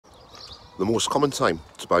The most common time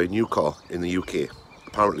to buy a new car in the UK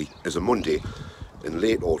apparently is a Monday in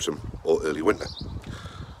late autumn or early winter.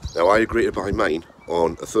 Now I agree to buy mine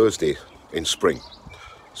on a Thursday in spring,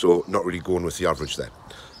 so not really going with the average there.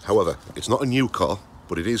 However, it's not a new car,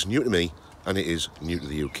 but it is new to me and it is new to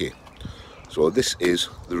the UK. So this is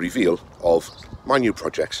the reveal of my new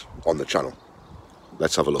projects on the channel.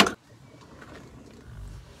 Let's have a look.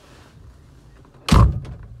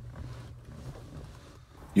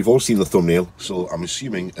 You've all seen the thumbnail, so I'm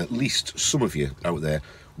assuming at least some of you out there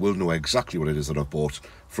will know exactly what it is that I've bought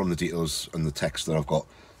from the details and the text that I've got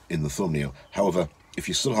in the thumbnail. However, if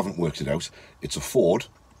you still haven't worked it out, it's a Ford.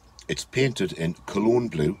 It's painted in Cologne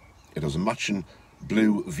blue. It has a matching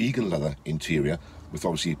blue vegan leather interior with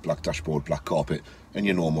obviously black dashboard, black carpet, and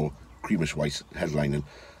your normal creamish white headlining.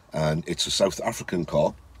 And it's a South African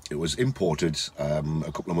car. It was imported a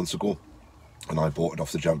couple of months ago, and I bought it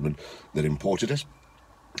off the gentleman that imported it.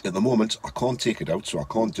 At the moment, I can't take it out, so I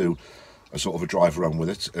can't do a sort of a drive around with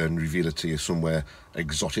it and reveal it to you somewhere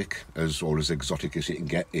exotic, as exotic as you can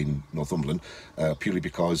get in Northumberland, purely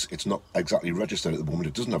because it's not exactly registered at the moment.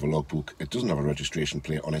 It doesn't have a logbook, it doesn't have a registration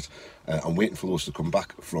plate on it. I'm waiting for those to come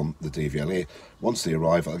back from the DVLA. Once they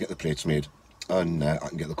arrive, I'll get the plates made and I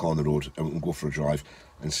can get the car on the road and we can go for a drive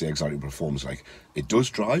and see exactly what it performs like. It does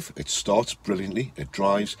drive, it starts brilliantly, it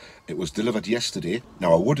drives. It was delivered yesterday.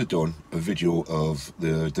 Now I would have done a video of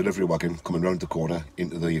the delivery wagon coming round the corner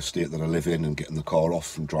into the estate that I live in and getting the car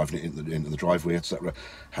off and driving it into the driveway, etc.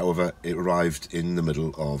 However, it arrived in the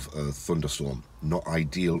middle of a thunderstorm. Not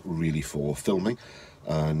ideal really for filming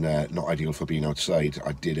and not ideal for being outside.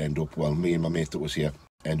 I did end up, well, me and my mate that was here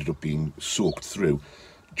ended up being soaked through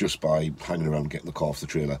just by hanging around getting the car off the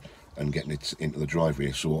trailer and getting it into the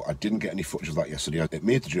driveway. So I didn't get any footage of that yesterday. It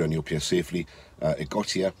made the journey up here safely. It got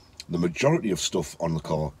here. The majority of stuff on the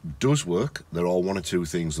car does work. There are one or two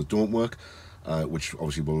things that don't work, which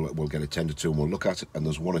obviously we'll get attended to and we'll look at. And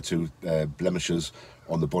there's one or two blemishes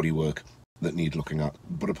on the bodywork that need looking at.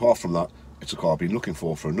 But apart from that, it's a car I've been looking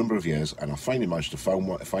for a number of years, and I finally managed to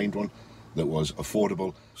find one that was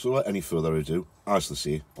affordable. So without any further ado, as they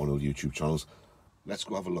say on all YouTube channels, let's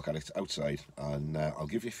go have a look at it outside, and I'll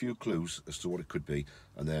give you a few clues as to what it could be,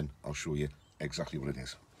 and then I'll show you exactly what it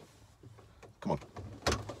is. Come on.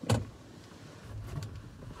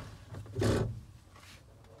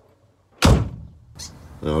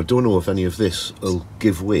 Now, I don't know if any of this will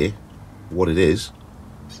give away what it is.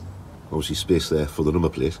 Obviously space there for the number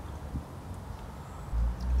plate.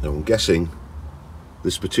 Now I'm guessing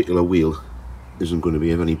this particular wheel isn't going to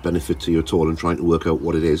be of any benefit to you at all in trying to work out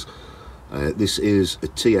what it is. This is a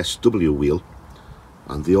TSW wheel,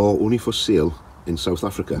 and they are only for sale in South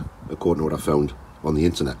Africa, according to what I found on the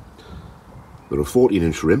internet. They're a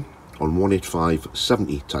 14-inch rim on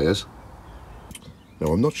 185/70 tyres. Now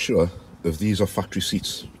I'm not sure if these are factory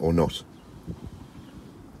seats or not.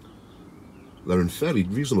 They're in fairly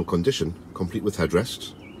reasonable condition, complete with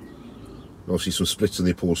headrests. Obviously some splits in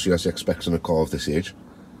the upholstery as you expect in a car of this age.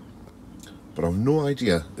 But I've no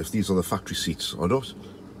idea if these are the factory seats or not.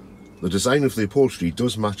 The design of the upholstery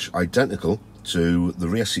does match identical to the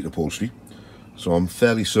rear seat upholstery, so I'm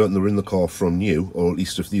fairly certain they're in the car from new, or at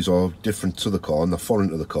least if these are different to the car and they're foreign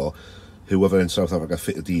to the car, whoever in South Africa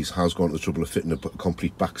fitted these has gone to the trouble of fitting a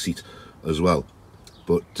complete back seat as well.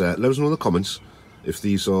 But let us know in the comments if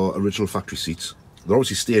these are original factory seats. They're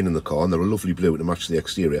obviously staying in the car and they're a lovely blue to match the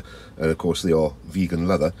exterior, and of course they are vegan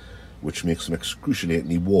leather, which makes them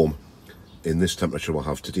excruciatingly warm in this temperature we'll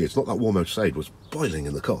have today. It's not that warm outside, but it's boiling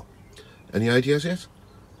in the car. Any ideas yet?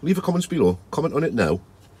 Leave a comments below, comment on it now,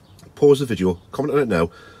 pause the video, comment on it now,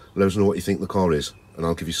 let us know what you think the car is, and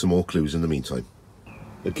I'll give you some more clues in the meantime.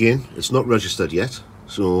 Again, it's not registered yet,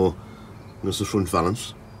 so there's the front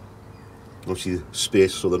valance. Obviously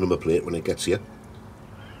space for the number plate when it gets here.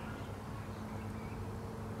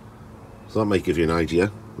 So that might give you an idea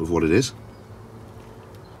of what it is.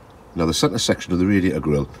 Now the centre section of the radiator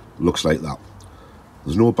grille looks like that.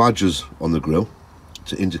 There's no badges on the grille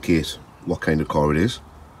to indicate what kind of car it is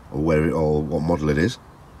or what model it is.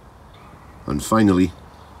 And finally,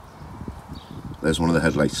 there's one of the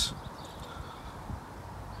headlights.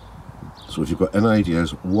 So if you've got any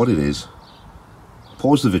ideas what it is,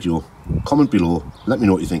 pause the video, comment below, let me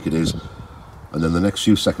know what you think it is, and then the next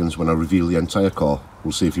few seconds when I reveal the entire car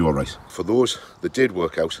will see if you are right. For those that did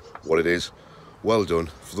work out what it is, well done.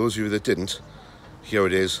 For those of you that didn't, here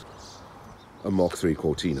it is, a Mark III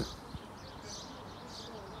Cortina.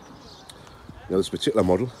 Now this particular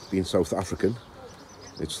model, being South African,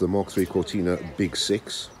 it's the Mark III Cortina Big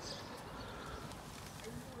 6.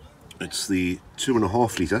 It's the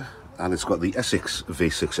 2.5 litre and it's got the Essex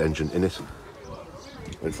V6 engine in it.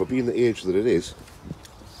 and for being the age that it is,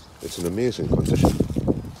 it's in amazing condition.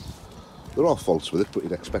 There are faults with it, but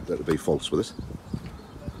you'd expect there to be faults with it.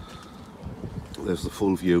 There's the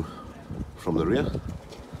full view from the rear,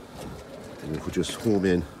 and if we just home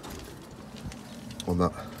in on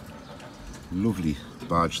that lovely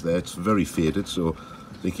badge there, it's very faded, so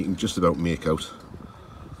I think you can just about make out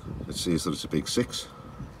it says that it's a big 6.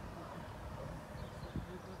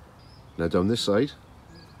 Now down this side,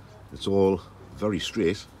 it's all very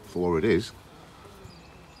straight for what it is.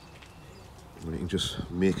 And you can just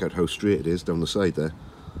make out how straight it is down the side there.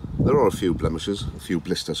 There are a few blemishes, a few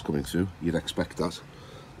blisters coming through. You'd expect that.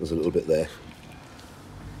 There's a little bit there.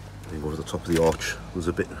 I think over the top of the arch, there's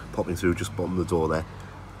a bit popping through just bottom of the door there.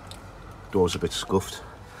 Door's a bit scuffed.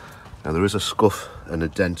 Now there is a scuff and a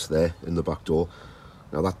dent there in the back door.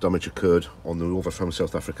 Now that damage occurred on the rover from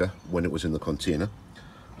South Africa when it was in the container.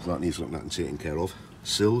 So that needs looking at and taken care of.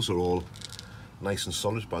 Sills are all nice and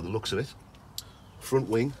solid by the looks of it. Front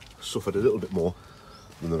wing suffered a little bit more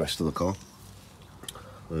than the rest of the car.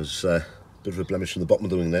 There's a bit of a blemish in the bottom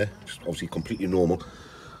of the wing there, which is obviously completely normal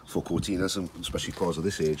for Cortinas, and especially cars of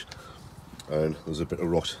this age. And there's a bit of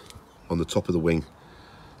rot on the top of the wing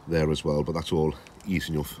there as well, but that's all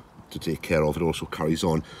easy enough to take care of. It also carries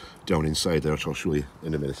on down inside there, which I'll show you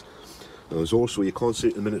in a minute. Now there's also, you can't see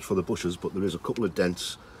it in a minute for the bushes, but there is a couple of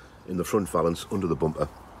dents in the front valance under the bumper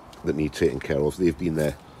that need taken care of. They've been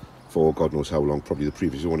there for God knows how long. Probably the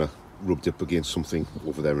previous owner rubbed up against something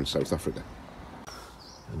over there in South Africa.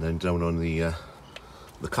 And then down on the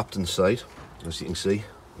captain's side, as you can see,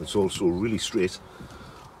 it's also really straight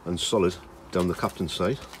and solid down the captain's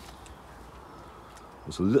side.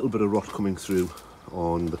 There's a little bit of rot coming through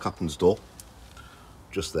on the captain's door,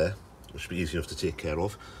 just there, which should be easy enough to take care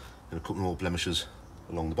of, and a couple more blemishes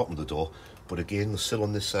along the bottom of the door. But again, the sill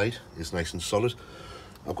on this side is nice and solid.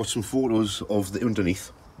 I've got some photos of the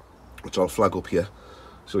underneath, which I'll flag up here,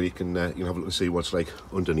 so you can have a look and see what it's like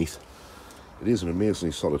underneath. It is an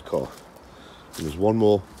amazingly solid car. And there's one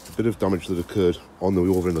more bit of damage that occurred on the way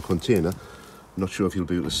over in the container. I'm not sure if you'll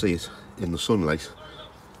be able to see it in the sunlight,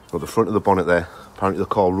 but the front of the bonnet there, apparently the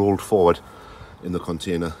car rolled forward in the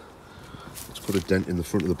container. It's put a dent in the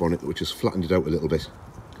front of the bonnet, which has flattened it out a little bit,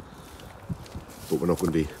 but we're not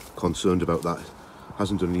going to be concerned about that. It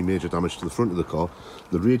hasn't done any major damage to the front of the car.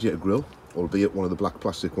 The radiator grille, albeit one of the black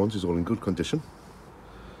plastic ones, is all in good condition.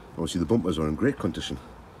 Obviously the bumpers are in great condition,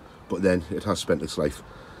 but then it has spent its life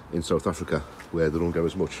in South Africa, where they don't get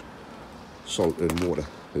as much salt and water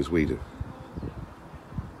as we do.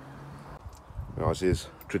 Now, as is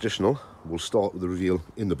traditional, we'll start with the reveal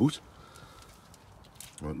in the boot.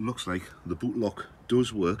 Well, it looks like the boot lock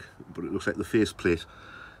does work, but it looks like the face plate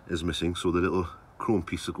is missing, so the little chrome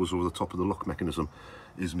piece that goes over the top of the lock mechanism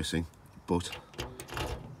is missing, but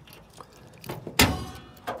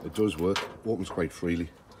it does work, opens quite freely,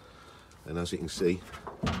 and as you can see,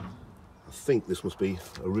 I think this must be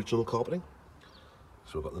original carpeting.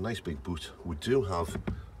 So we've got the nice big boot. We do have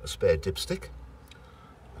a spare dipstick.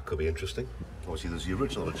 That could be interesting. Obviously there's the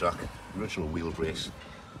original jack, the original wheel brace,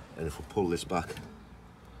 and if we pull this back,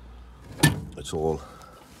 it's all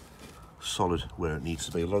solid where it needs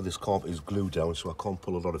to be. A lot of this carpet is glued down, so I can't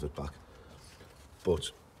pull a lot of it back.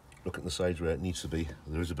 But look at the sides where it needs to be.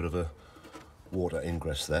 There is a bit of a water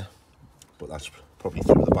ingress there, but that's probably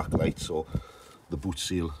through the back light, so the boot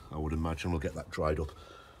seal, I would imagine, we'll get that dried up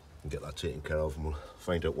and get that taken care of, and we'll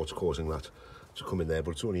find out what's causing that to come in there.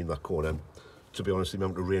 But it's only in that corner. To be honest, the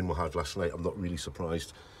amount of rain we had last night, I'm not really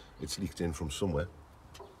surprised. It's leaked in from somewhere.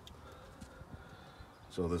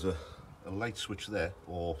 So there's a light switch there,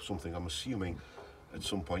 or something. I'm assuming at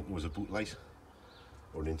some point there was a boot light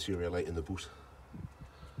or an interior light in the boot.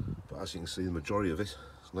 But as you can see, the majority of it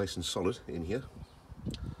is nice and solid in here.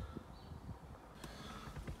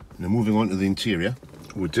 Now moving on to the interior,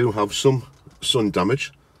 we do have some sun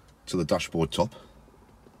damage to the dashboard top.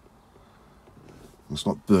 It's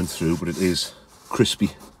not burnt through, but it is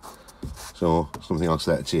crispy, so something else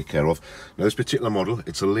there to take care of. Now this particular model,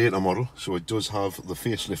 it's a later model, so it does have the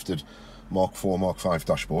facelifted Mark IV, Mark V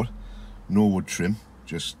dashboard. No wood trim,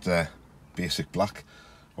 just basic black.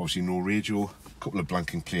 Obviously no radio, a couple of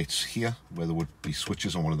blanking plates here where there would be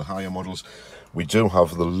switches on one of the higher models. We do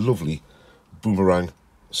have the lovely Boomerang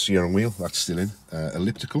steering wheel, that's still in,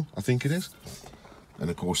 elliptical I think it is, and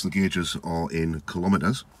of course the gauges are in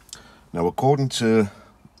kilometres. Now according to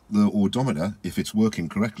the odometer, if it's working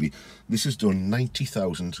correctly, this has done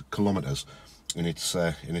 90,000 kilometres in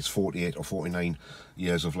its 48 or 49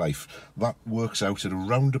 years of life. That works out at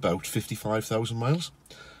around about 55,000 miles.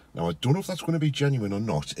 Now, I don't know if that's going to be genuine or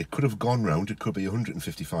not. It could have gone round, it could be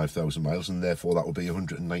 155,000 miles, and therefore that would be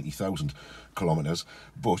 190,000 kilometres.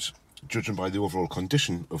 But judging by the overall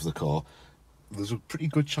condition of the car, there's a pretty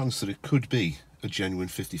good chance that it could be a genuine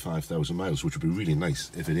 55,000 miles, which would be really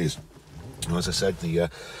nice if it is. And as I said, the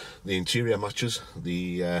interior matches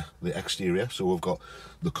the exterior. So we've got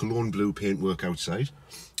the cologne blue paintwork outside,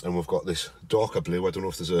 and we've got this darker blue. I don't know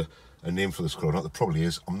if there's a name for this colour or not. There probably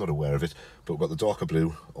is. I'm not aware of it. But we've got the darker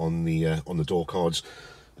blue on the door cards,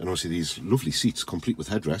 and obviously these lovely seats, complete with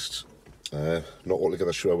headrests. Not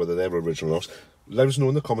altogether sure whether they're original or not. Let us know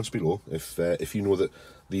in the comments below if you know that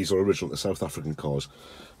these are original to South African cars.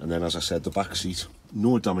 And then, as I said, the back seat,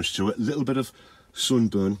 no damage to it. A little bit of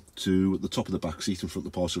sunburn to the top of the back seat in front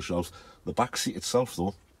of the parcel shelf. The back seat itself,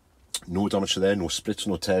 though, no damage to there, no splits,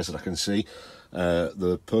 no tears that I can see.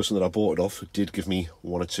 The person that I bought it off did give me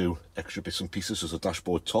 1 or 2 extra bits and pieces as a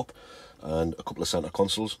dashboard top and a couple of centre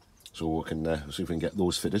consoles, so we can see if we can get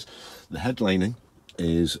those fitted. The headlining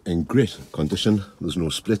is in great condition. There's no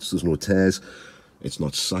splits, there's no tears, it's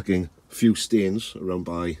not sagging. A few stains around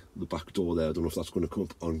by the back door there. I don't know if that's going to come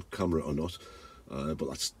up on camera or not, but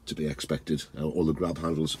that's to be expected. All the grab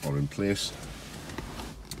handles are in place.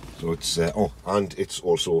 So it's and it's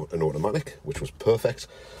also an automatic, which was perfect.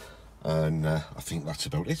 And I think that's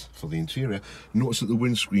about it for the interior. Notice that the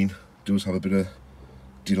windscreen does have a bit of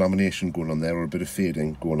delamination going on there, or a bit of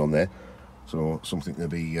fading going on there. So something to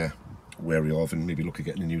be wary of, and maybe look at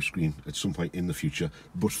getting a new screen at some point in the future.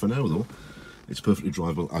 But for now, though, it's perfectly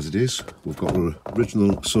drivable as it is. We've got our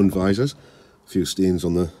original sun visors, a few stains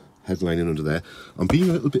on the headlining under there. I'm being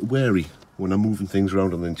a little bit wary when I'm moving things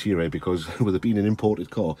around on the interior, because with it being an imported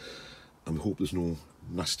car, I hope there's no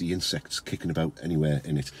nasty insects kicking about anywhere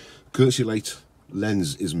in it. Courtesy light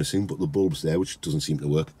lens is missing, but the bulb's there, which doesn't seem to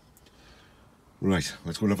work. Right,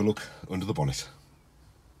 let's go and have a look under the bonnet.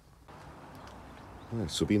 Right,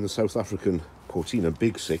 so being the South African Cortina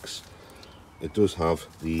Big 6, it does have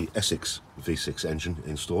the Essex V6 engine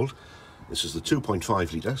installed. This is the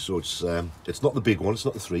 2.5 litre, so it's not the big one, it's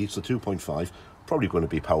not the 3, it's the 2.5. Probably going to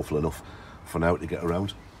be powerful enough for now to get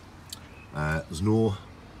around. There's no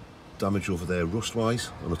damage over there rust-wise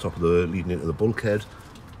on the top of the leading into the bulkhead.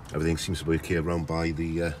 Everything seems to be okay around by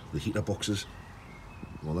the heater boxes.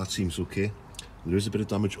 Well, that seems okay. There is a bit of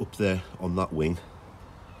damage up there on that wing,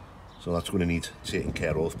 so that's going to need taken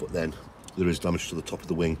care of, but then there is damage to the top of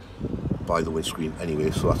the wing by the windscreen anyway,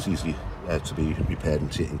 so that's easily to be repaired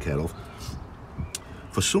and taken care of.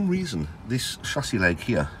 For some reason, this chassis leg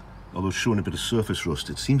here, although showing a bit of surface rust,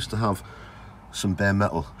 it seems to have some bare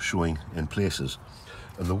metal showing in places.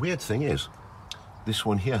 And the weird thing is, this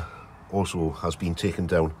one here also has been taken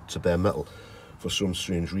down to bare metal for some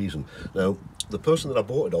strange reason. Now, the person that I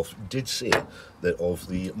bought it off did say that of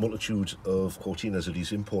the multitude of Cortinas that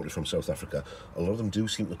he's imported from South Africa, a lot of them do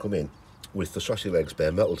seem to come in with the chassis legs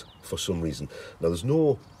bare metalled for some reason. Now, there's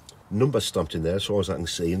no number stamped in there as far as I can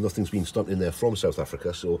see, and nothing's been stamped in there from South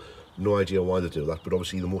Africa, so no idea why they do that. But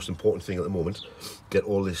obviously the most important thing at the moment, get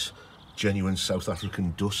all this genuine South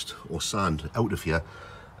African dust or sand out of here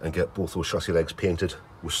and get both those chassis legs painted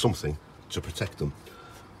with something to protect them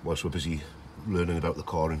whilst we're busy learning about the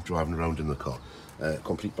car and driving around in the car.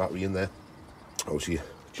 Complete battery in there, obviously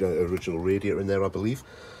original radiator in there, I believe.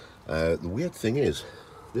 The weird thing is,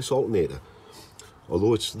 this alternator,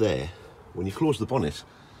 although it's there, when you close the bonnet,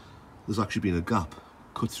 there's actually been a gap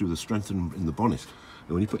cut through the strength in the bonnet,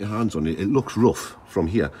 and when you put your hands on it, it looks rough from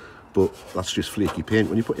here, but that's just flaky paint.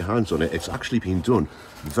 When you put your hands on it, it's actually been done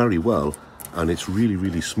very well, and it's really,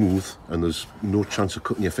 really smooth, and there's no chance of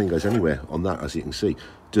cutting your fingers anywhere on that, as you can see.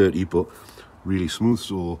 Dirty, but really smooth.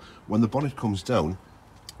 So when the bonnet comes down,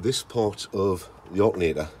 this part of the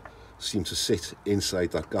alternator seems to sit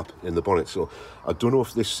inside that gap in the bonnet. So I don't know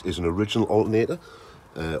if this is an original alternator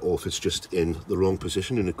or if it's just in the wrong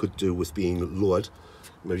position, and it could do with being lowered.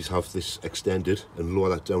 Maybe have this extended and lower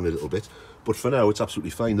that down a little bit, but for now it's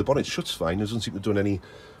absolutely fine. The bonnet shuts fine. There doesn't seem to have done any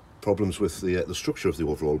problems with the structure of the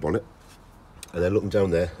overall bonnet. And then looking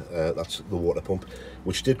down there, that's the water pump,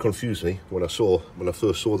 which did confuse me when I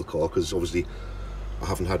first saw the car, because obviously I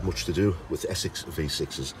haven't had much to do with Essex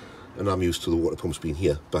V6s, and I'm used to the water pumps being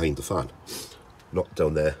here behind the fan, not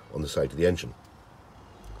down there on the side of the engine.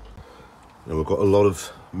 Now we've got a lot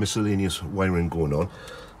of miscellaneous wiring going on.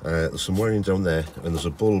 There's some wiring down there, and there's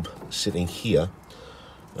a bulb sitting here.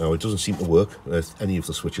 Now, it doesn't seem to work with any of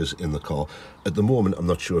the switches in the car. At the moment, I'm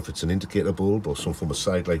not sure if it's an indicator bulb or some form of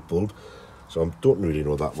side light bulb, so I don't really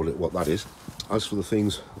know what that is. As for the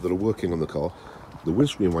things that are working on the car, the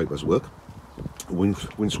windscreen wipers work.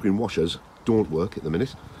 Windscreen washers don't work at the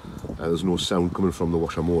minute. There's no sound coming from the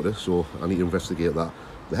washer motor, so I need to investigate that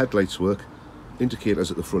The headlights work, indicators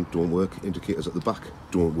at the front don't work, indicators at the back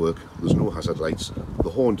don't work, there's no hazard lights, the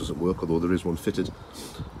horn doesn't work, although there is one fitted,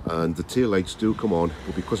 and the tail lights do come on,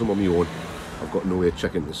 but because I'm on my own, I've got no way of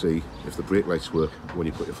checking to see if the brake lights work when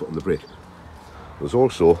you put your foot on the brake. There's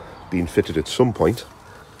also been fitted at some point,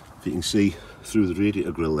 if you can see through the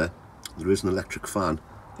radiator grille there is an electric fan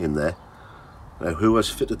in there. Now who has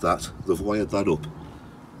fitted that? They've wired that up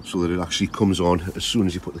so that it actually comes on as soon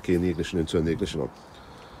as you put the key in the ignition and turn the ignition on.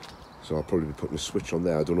 So I'll probably be putting a switch on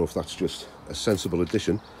there. I don't know if that's just a sensible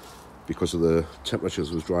addition because of the temperatures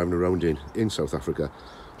I was driving around in South Africa,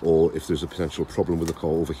 or if there's a potential problem with the car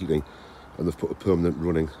overheating and they've put a permanent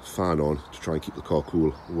running fan on to try and keep the car cool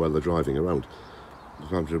while they're driving around.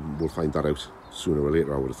 We'll find that out sooner or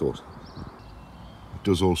later, I would have thought. It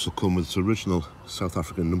does also come with its original South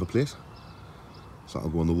African number plate, so that'll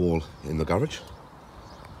go on the wall in the garage.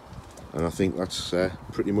 And I think that's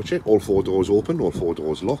pretty much it. All four doors open, all four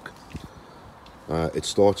doors lock. It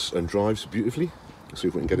starts and drives beautifully. Let's see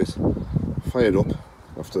if we can get it fired up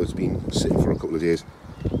after it's been sitting for a couple of days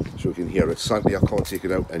so we can hear it. Sadly, I can't take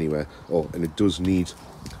it out anywhere. Oh, and it does need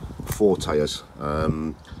 4 tyres.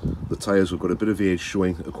 The tyres have got a bit of age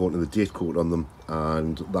showing according to the date code on them,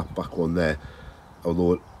 and that back one there,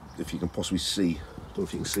 although if you can possibly see, I don't know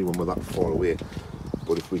if you can see when we're that far away,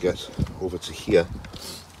 but if we get over to here,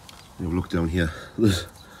 you look down here,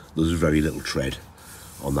 there's very little tread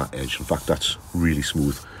on that edge. In fact, that's really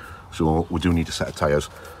smooth. So we do need a set of tyres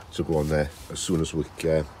to go on there as soon as we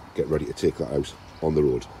get ready to take that out on the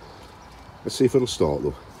road. Let's see if it'll start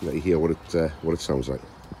though. Let you hear what it sounds like.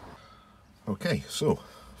 Okay, so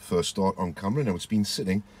first start on camera. Now it's been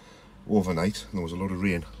sitting overnight. There was a lot of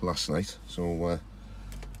rain last night, so let's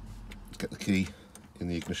get the key in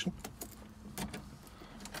the ignition.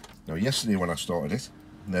 Now yesterday when I started it,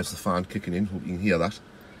 and there's the fan kicking in, hope you can hear that.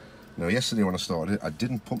 Now yesterday when I started it, I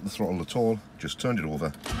didn't pump the throttle at all, just turned it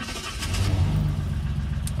over.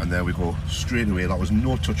 And there we go, straight away. That was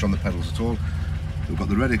no touch on the pedals at all. We've got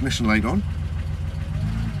the red ignition light on,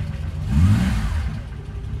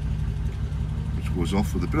 which goes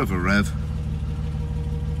off with a bit of a rev.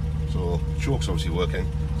 So choke's obviously working.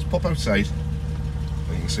 Let's pop outside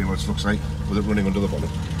and you can see what it looks like with it running under the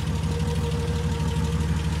bonnet.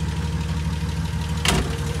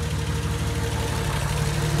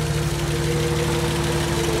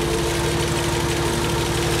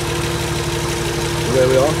 There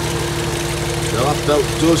we are. Now that belt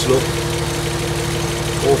does look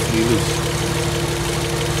awfully loose.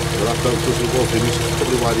 Now that belt does look awfully loose. That's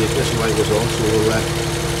probably why the ignition light was on, so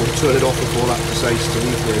we'll turn it off before that decides to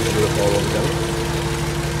leave the engine of the car altogether.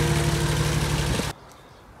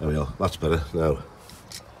 There we are, that's better. Now,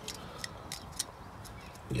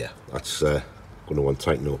 yeah, that's going to want to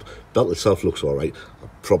tighten up. Belt itself looks alright. I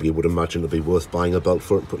probably would imagine it'd be worth buying a belt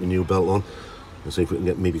for it and putting a new belt on. And see if we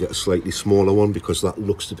can maybe get a slightly smaller one, because that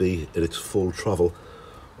looks to be at its full travel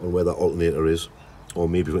on where that alternator is. Or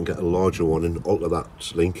maybe we can get a larger one and alter that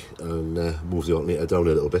link and move the alternator down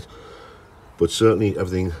a little bit. But certainly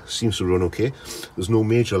everything seems to run okay. There's no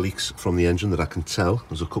major leaks from the engine that I can tell.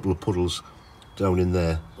 There's a couple of puddles down in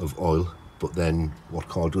there of oil, but then what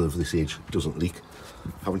car does of this age doesn't leak.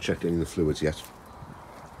 Haven't checked any of the fluids yet.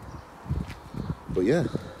 But yeah,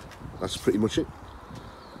 that's pretty much it.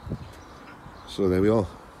 So there we are.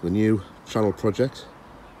 The new channel project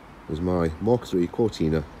is my Mark III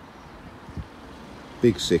Cortina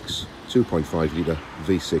Big 6 2.5 litre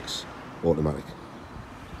V6 automatic.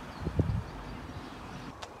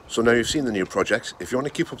 So now you've seen the new project. If you want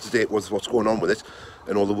to keep up to date with what's going on with it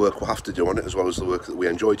and all the work we'll have to do on it, as well as the work that we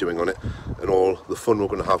enjoy doing on it and all the fun we're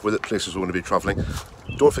going to have with it, places we're going to be travelling,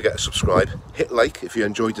 don't forget to subscribe, hit like if you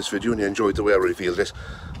enjoyed this video and you enjoyed the way I revealed it,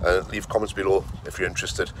 and leave comments below if you're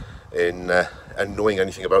interested in knowing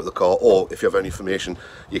anything about the car, or if you have any information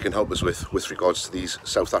you can help us with regards to these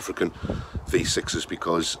South African V6s,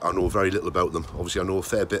 because I know very little about them. Obviously I know a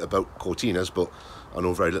fair bit about Cortinas, but I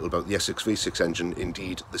know very little about the Essex V6 engine.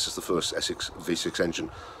 Indeed, this is the first Essex V6 engine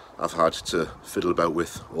I've had to fiddle about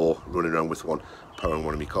with, or running around with one, powering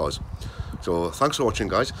one of my cars. So thanks for watching,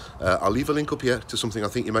 guys. I'll leave a link up here to something I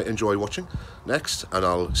think you might enjoy watching next, and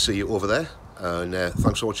I'll see you over there. And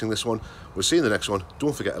thanks for watching this one. We'll see you in the next one.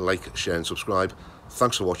 Don't forget to like, share and subscribe.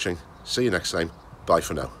 Thanks for watching. See you next time. Bye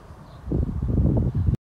for now.